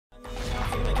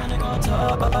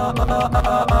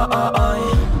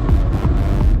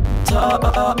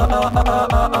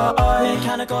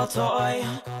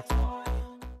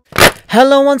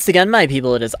Hello once again, my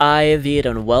people, it is I, F.E.A.R,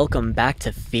 and welcome back to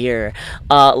F.E.A.R.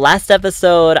 Last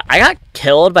episode, I got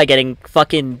killed by getting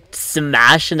fucking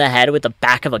smashed in the head with the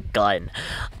back of a gun.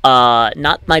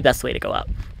 Not my best way to go out.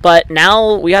 But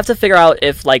now we have to figure out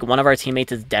if, like, one of our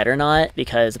teammates is dead or not,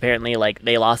 because apparently, like,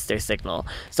 they lost their signal.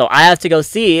 So I have to go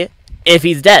see if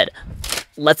he's dead.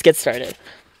 Let's get started.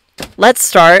 Let's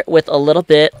start with a little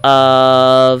bit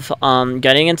of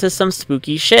getting into some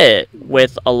spooky shit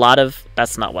with a lot of...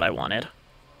 That's not what I wanted.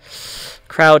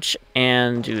 Crouch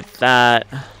and do that.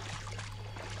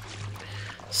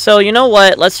 So, you know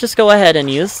what? Let's just go ahead and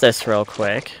use this real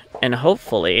quick. And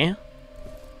hopefully...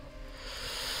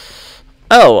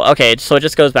 Oh, okay. So it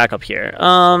just goes back up here.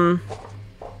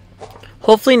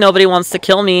 Hopefully nobody wants to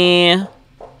kill me.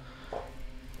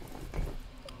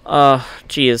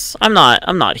 Jeez.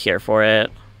 I'm not here for it.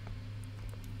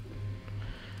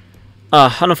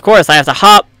 And of course I have to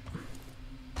hop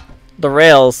the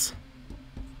rails.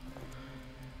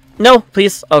 No,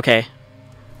 please. Okay.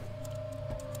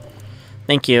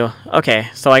 Thank you. Okay,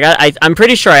 so I'm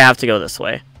pretty sure I have to go this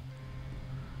way.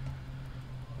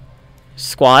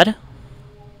 Squad?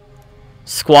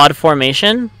 Squad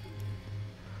formation?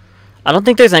 I don't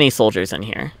think there's any soldiers in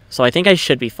here, so I think I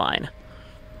should be fine.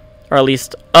 Or at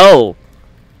least... Oh!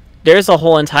 There's a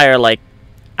whole entire, like,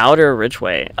 outer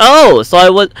ridgeway. Oh!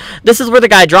 So this is where the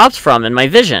guy drops from in my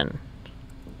vision.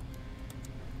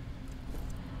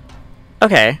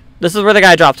 Okay. This is where the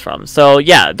guy dropped from. So,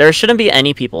 yeah, there shouldn't be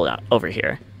any people over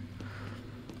here.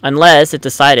 Unless it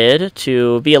decided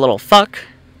to be a little fuck.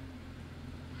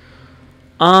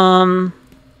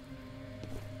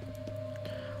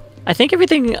 I think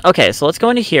everything... Okay, so let's go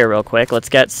into here real quick. Let's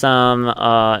get some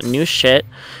new shit.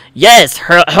 Yes!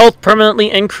 Her health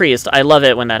permanently increased. I love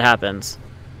it when that happens.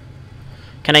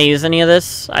 Can I use any of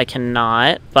this? I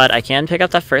cannot, but I can pick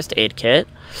up that first aid kit.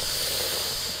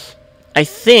 I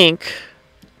think...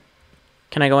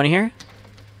 Can I go in here?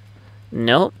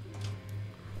 Nope.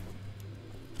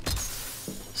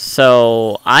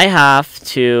 So, I have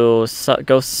to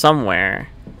go somewhere.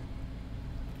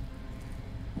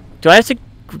 Do I have to...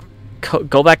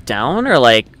 go back down, or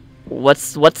like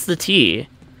what's the T?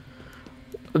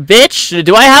 Bitch,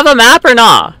 do I have a map or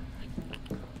not?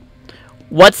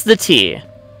 What's the T?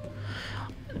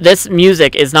 This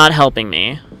music is not helping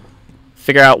me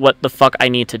figure out what the fuck I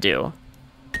need to do.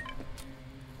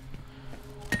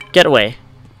 Get away.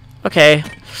 Okay.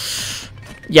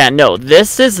 Yeah, no,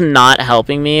 this is not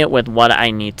helping me with what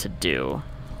I need to do.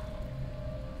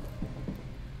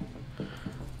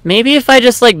 Maybe if I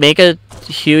just, like, make a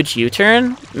huge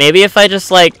U-turn? Maybe if I just,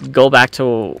 like, go back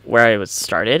to where I was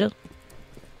started?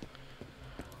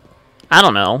 I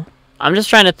don't know. I'm just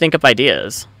trying to think up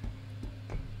ideas.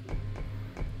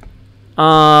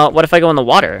 What if I go in the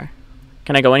water?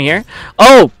 Can I go in here?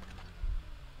 Oh!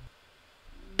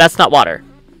 That's not water.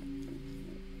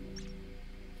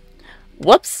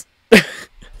 Whoops.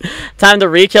 Time to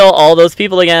re-kill all those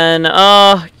people again.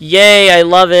 Oh, yay, I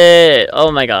love it.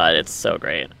 Oh my god, it's so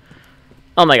great.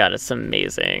 Oh my god, it's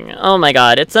amazing. Oh my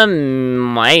god, it's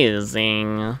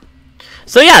amazing.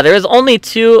 So yeah, there's only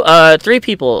 3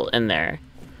 people in there.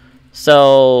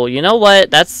 So, you know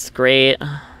what? That's great.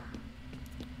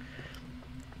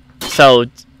 So,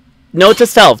 note to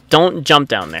self, don't jump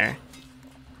down there.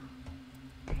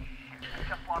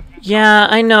 Yeah,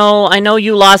 I know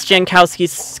you lost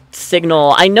Jankowski's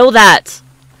signal. I know that.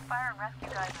 Fire and rescue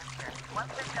guys are here.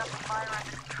 Once they've got the fire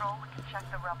under control, we can check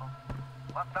the rubble.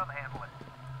 Let them handle it.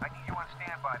 I need you on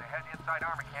standby to head inside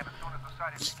armor camp as soon as the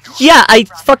site is secure. Yeah, I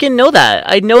fucking know that.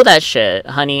 I know that shit,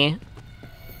 honey.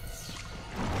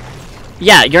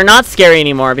 Yeah, you're not scary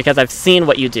anymore because I've seen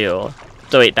what you do.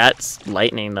 So wait, that's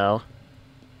lightning though.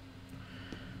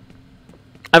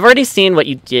 I've already seen what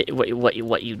you did.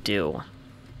 What you do.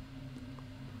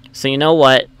 So you know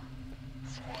what?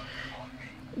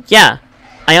 Yeah,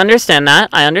 I understand that.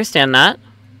 I understand that.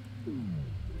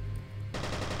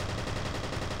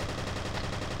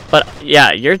 But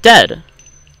yeah, you're dead.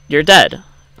 You're dead.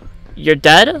 You're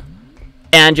dead,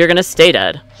 and you're gonna stay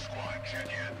dead.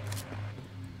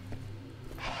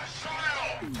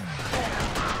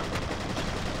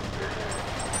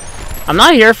 I'm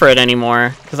not here for it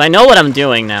anymore, because I know what I'm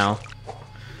doing now.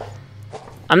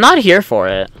 I'm not here for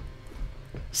it.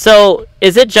 So,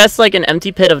 is it just like an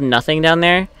empty pit of nothing down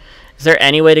there? Is there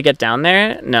any way to get down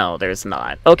there? No, there's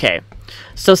not. Okay.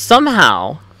 So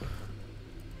somehow,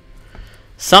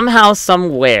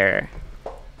 somewhere,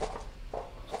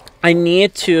 I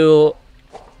need to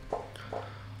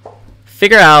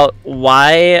figure out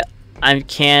why I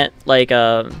can't, like,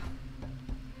 I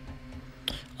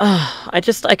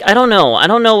just, like, I don't know. I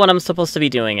don't know what I'm supposed to be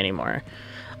doing anymore.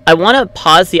 I want to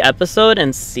pause the episode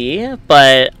and see,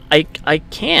 but I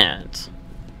can't.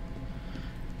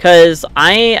 Because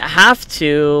I have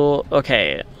to...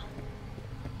 Okay.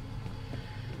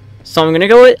 So I'm gonna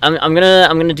go with... I'm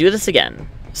gonna do this again.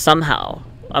 Somehow.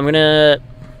 I'm gonna...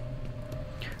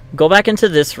 go back into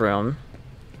this room.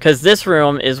 Because this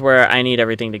room is where I need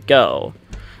everything to go.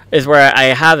 Is where I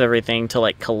have everything to,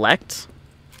 like, collect.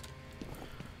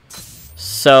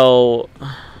 So...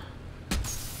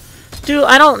 Dude,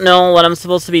 I don't know what I'm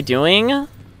supposed to be doing.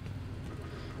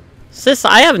 Sis,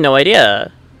 I have no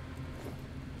idea.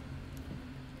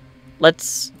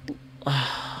 Let's...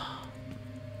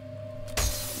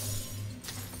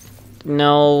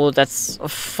 No, that's...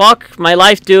 Fuck my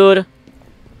life, dude.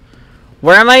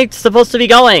 Where am I supposed to be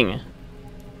going?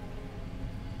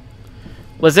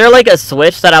 Was there, like, a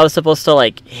switch that I was supposed to,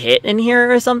 like, hit in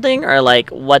here or something? Or,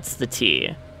 like, what's the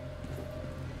T?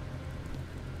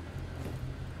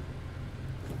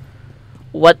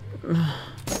 What?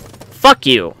 Fuck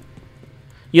you.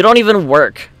 You don't even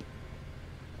work.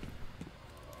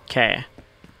 Okay.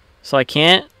 So I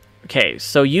can't... Okay,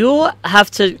 so you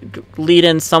have to lead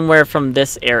in somewhere from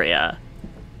this area.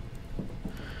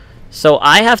 So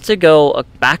I have to go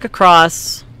back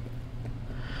across...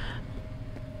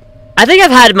 I think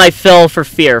I've had my fill for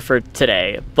fear for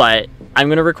today, but I'm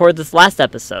going to record this last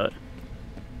episode.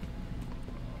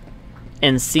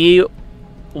 And see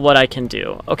what I can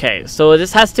do. Okay, so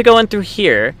this has to go in through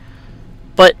here.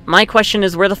 But my question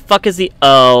is, where the fuck is the...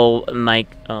 Oh my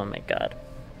god.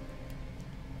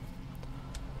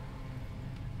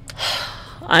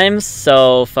 I'm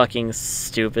so fucking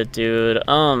stupid, dude.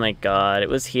 Oh my god. It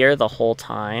was here the whole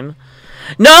time.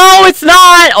 No, it's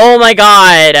not! Oh my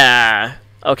god!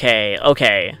 Okay,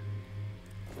 okay.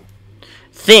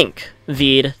 Think,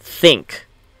 Veed, think.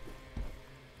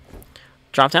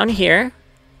 Drop down here.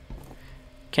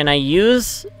 Can I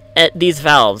use these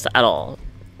valves at all?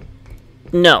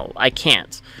 No, I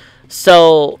can't.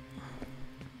 So...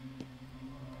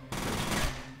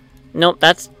 Nope,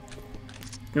 that's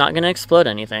not gonna explode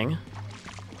anything.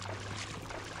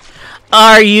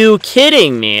 Are you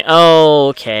kidding me?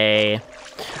 Okay.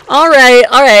 Alright,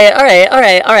 alright, alright,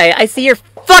 alright, alright. I see your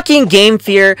fucking game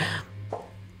fear.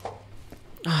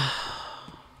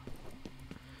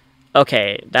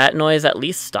 Okay, that noise at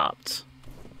least stopped.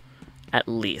 At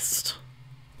least.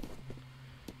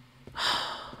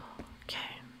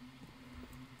 Okay.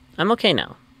 I'm okay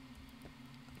now.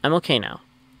 I'm okay now.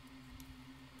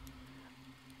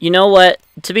 You know what?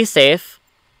 To be safe,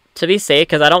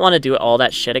 because I don't want to do all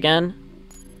that shit again.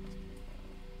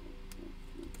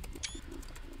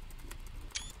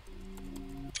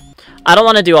 I don't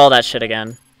want to do all that shit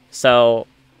again. So,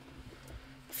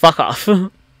 fuck off.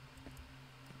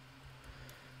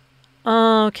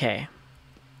 Okay.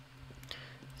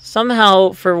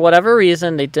 Somehow, for whatever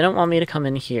reason, they didn't want me to come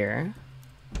in here.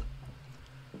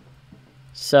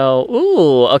 So,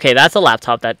 ooh, okay, that's a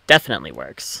laptop that definitely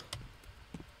works.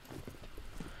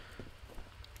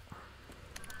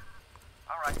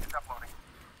 Alright, it's uploading.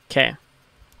 Okay.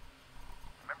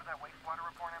 Remember that wastewater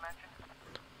report I mentioned?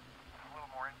 A little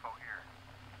more info here.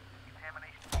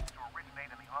 Contamination seems to originate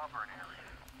in the Auburn area.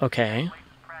 Okay. The place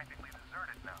is practically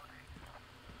deserted nowadays.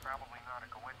 Probably not a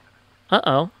coincidence.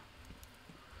 Uh-oh.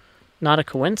 Not a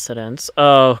coincidence.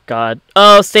 Oh, God.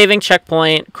 Oh, saving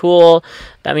checkpoint. Cool.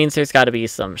 That means there's got to be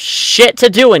some shit to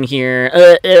do in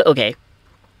here. Okay.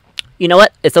 You know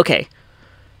what? It's okay.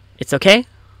 It's okay.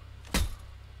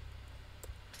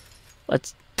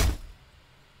 Let's...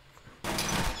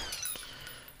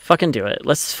 fucking do it.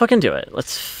 Let's fucking do it.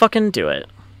 Let's fucking do it.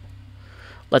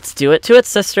 Let's do it to it,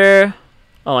 sister.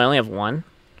 Oh, I only have one.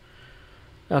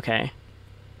 Okay.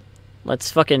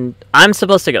 Let's fucking... I'm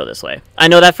supposed to go this way. I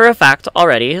know that for a fact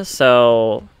already,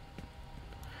 so...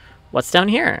 What's down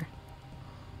here?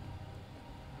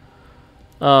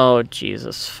 Oh,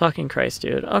 Jesus fucking Christ,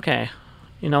 dude. Okay.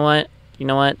 You know what? You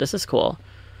know what? This is cool.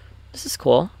 This is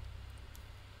cool.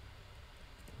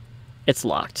 It's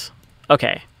locked.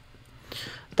 Okay.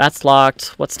 That's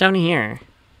locked. What's down here?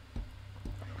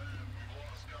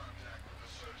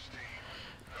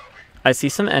 I see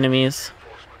some enemies.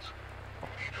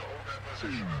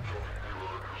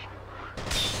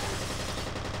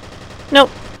 Nope.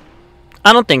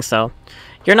 I don't think so.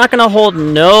 You're not gonna hold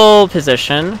no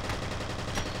position.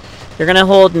 You're gonna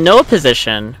hold no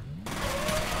position.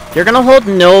 You're gonna hold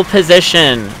no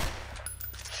position.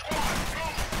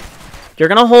 You're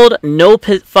gonna hold no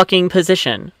fucking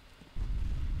position.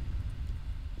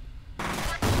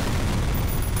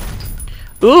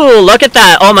 Ooh, look at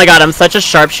that. Oh my god, I'm such a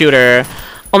sharpshooter.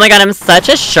 Oh my god, I'm such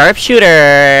a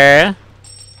sharpshooter.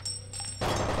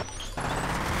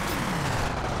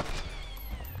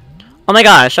 Oh my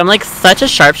gosh, I'm like such a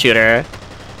sharpshooter.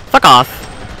 Fuck off.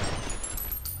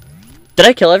 Did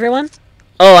I kill everyone?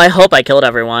 Oh, I hope I killed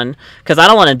everyone. Because I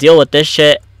don't want to deal with this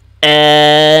shit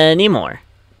anymore.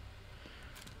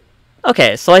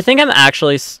 Okay, so I think I'm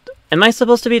actually... Am I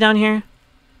supposed to be down here?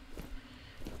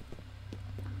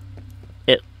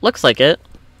 It looks like it.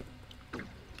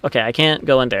 Okay, I can't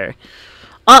go in there.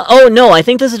 Oh no, I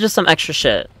think this is just some extra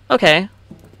shit. Okay.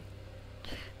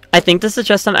 I think this is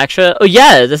just some extra... Oh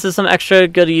yeah, this is some extra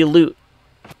goodie loot.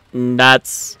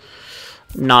 That's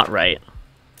not right.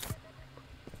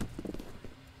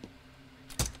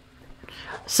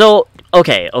 So,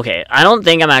 okay. I don't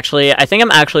think I think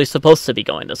I'm actually supposed to be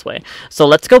going this way. So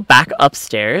let's go back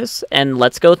upstairs and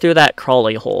let's go through that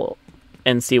crawly hole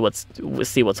and see what's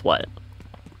what.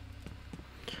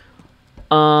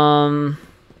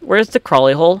 Where's the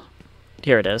crawly hole?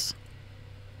 Here it is.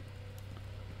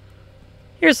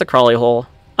 Here's the crawly hole.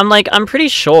 I'm pretty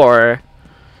sure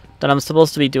that I'm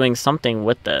supposed to be doing something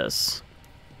with this.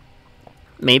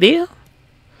 Maybe?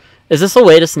 Is this a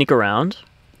way to sneak around?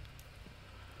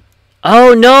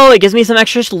 Oh no, it gives me some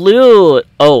extra loot.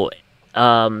 Oh,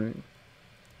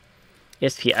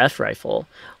 F.E.A.R rifle.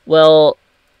 Well,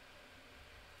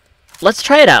 let's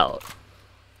try it out.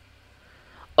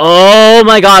 Oh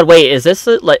my god, wait, is this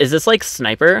like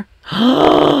sniper?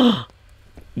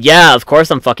 Yeah, of course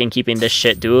I'm fucking keeping this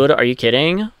shit, dude. Are you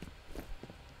kidding?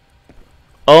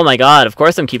 Oh my god, of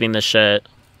course I'm keeping this shit.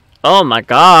 Oh my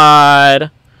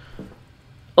god.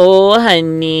 Oh,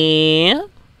 honey.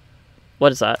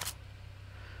 What is that?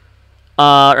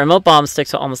 Remote bomb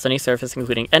sticks to almost any surface,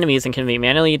 including enemies, and can be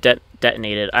manually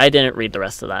detonated. I didn't read the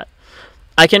rest of that.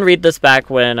 I can read this back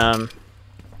when, I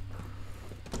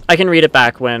can read it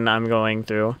back when I'm going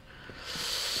through.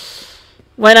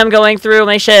 When I'm going through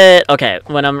my shit. Okay,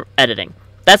 when I'm editing.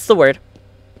 That's the word.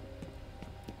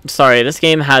 Sorry, this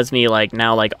game has me,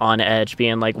 now, on edge,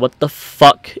 being like, what the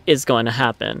fuck is going to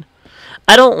happen?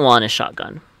 I don't want a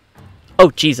shotgun. Oh,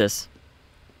 Jesus.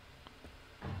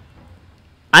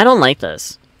 I don't like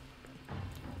this.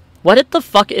 What the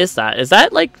fuck is that? Is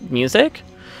that, music?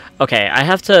 Okay, I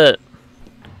have to...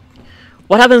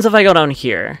 What happens if I go down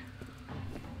here?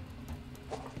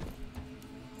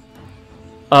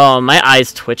 Oh, my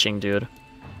eye's twitching, dude.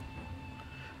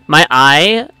 My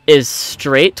eye is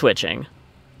straight twitching.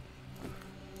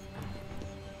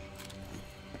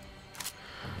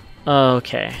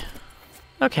 Okay.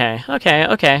 Okay,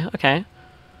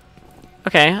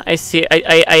 I see.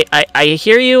 I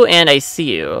hear you and I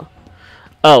see you.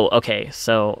 Oh, okay,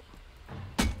 so...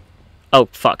 Oh,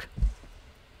 fuck.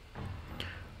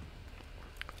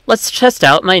 Let's test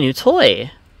out my new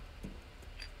toy.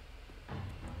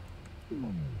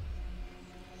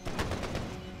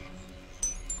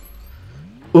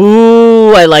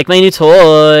 Ooh, I like my new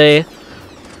toy.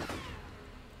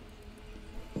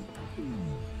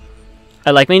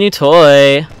 I like my new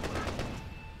toy.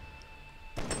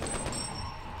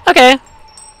 Okay.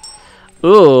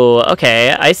 Ooh,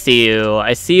 okay. I see you.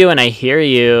 I see you and I hear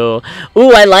you.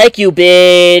 Ooh, I like you,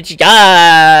 bitch.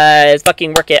 Yes.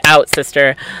 Fucking work it out,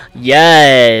 sister.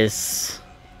 Yes.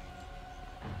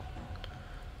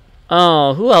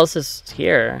 Oh, who else is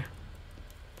here?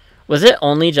 Was it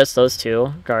only just those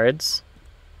two guards?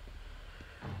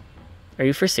 Are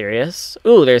you for serious?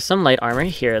 Ooh, there's some light armor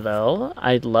here, though.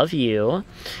 I love you.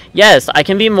 Yes, I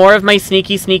can be more of my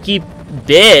sneaky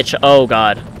bitch. Oh,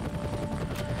 God.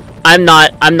 I'm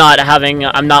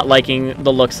not liking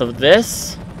the looks of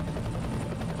this.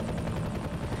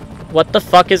 What the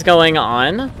fuck is going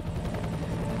on?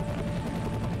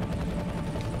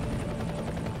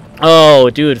 Oh,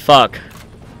 dude, fuck.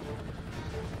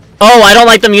 Oh, I don't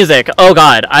like the music. Oh,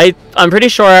 God. I'm pretty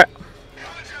sure...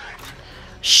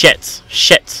 Shit.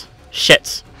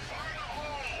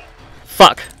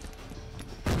 Fuck.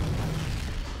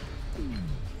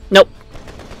 Nope.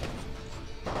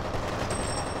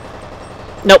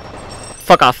 Nope.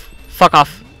 Fuck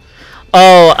off.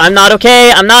 Oh, I'm not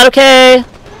okay.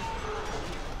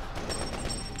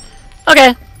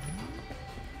 Okay.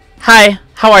 Hi.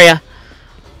 How are ya?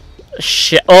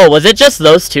 Shit. Oh, was it just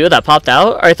those two that popped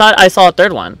out? Or I thought I saw a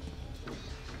third one.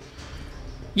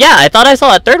 Yeah, I thought I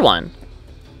saw a third one.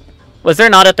 Was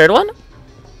there not a third one?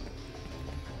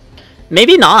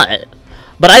 Maybe not.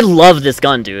 But I love this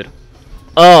gun, dude.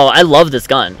 Oh, I love this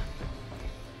gun.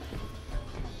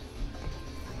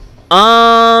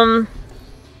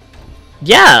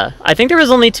 Yeah, I think there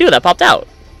was only two that popped out.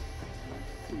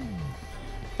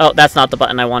 Oh, that's not the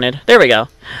button I wanted. There we go.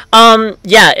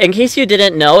 Yeah, in case you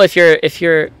didn't know, if you're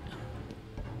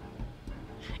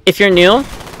new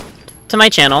to my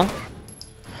channel.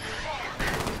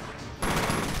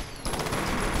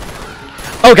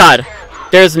 Oh god.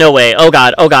 There's no way. Oh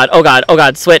god, oh god, oh god, oh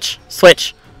god. Switch.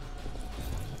 Switch.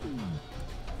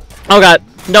 Oh god.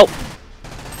 Nope.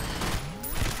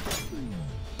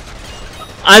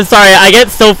 I'm sorry, I get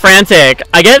so frantic.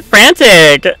 I get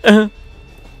frantic.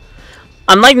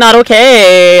 I'm like not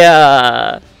okay.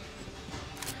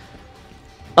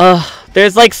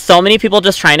 There's like so many people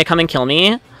just trying to come and kill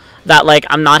me that like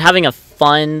I'm not having a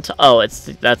fun oh,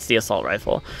 that's the assault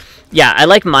rifle. Yeah, I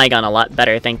like my gun a lot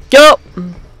better, thank you.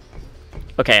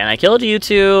 Okay, and I killed you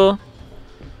two.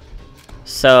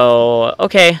 So,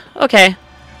 okay.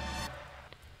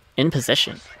 In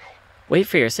position. Wait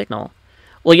for your signal.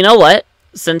 Well, you know what?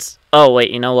 Since... Oh, wait,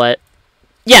 you know what?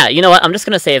 Yeah, you know what? I'm just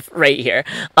gonna save right here.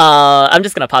 I'm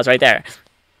just gonna pause right there.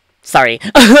 Sorry.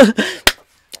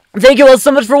 Thank you all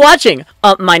so much for watching!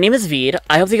 My name is Veed.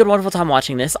 I hope you had a wonderful time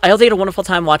watching this. I hope you had a wonderful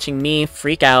time watching me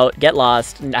freak out, get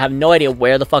lost, and have no idea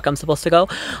where the fuck I'm supposed to go.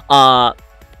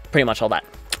 Pretty much all that.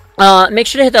 Make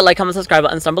sure to hit that like, comment, subscribe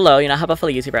buttons down below. You know, help out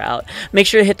fellow YouTuber out. Make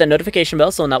sure to hit the notification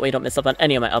bell so that way you don't miss up on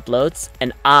any of my uploads.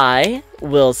 And I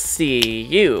will see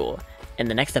you in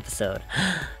the next episode.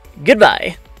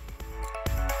 Goodbye!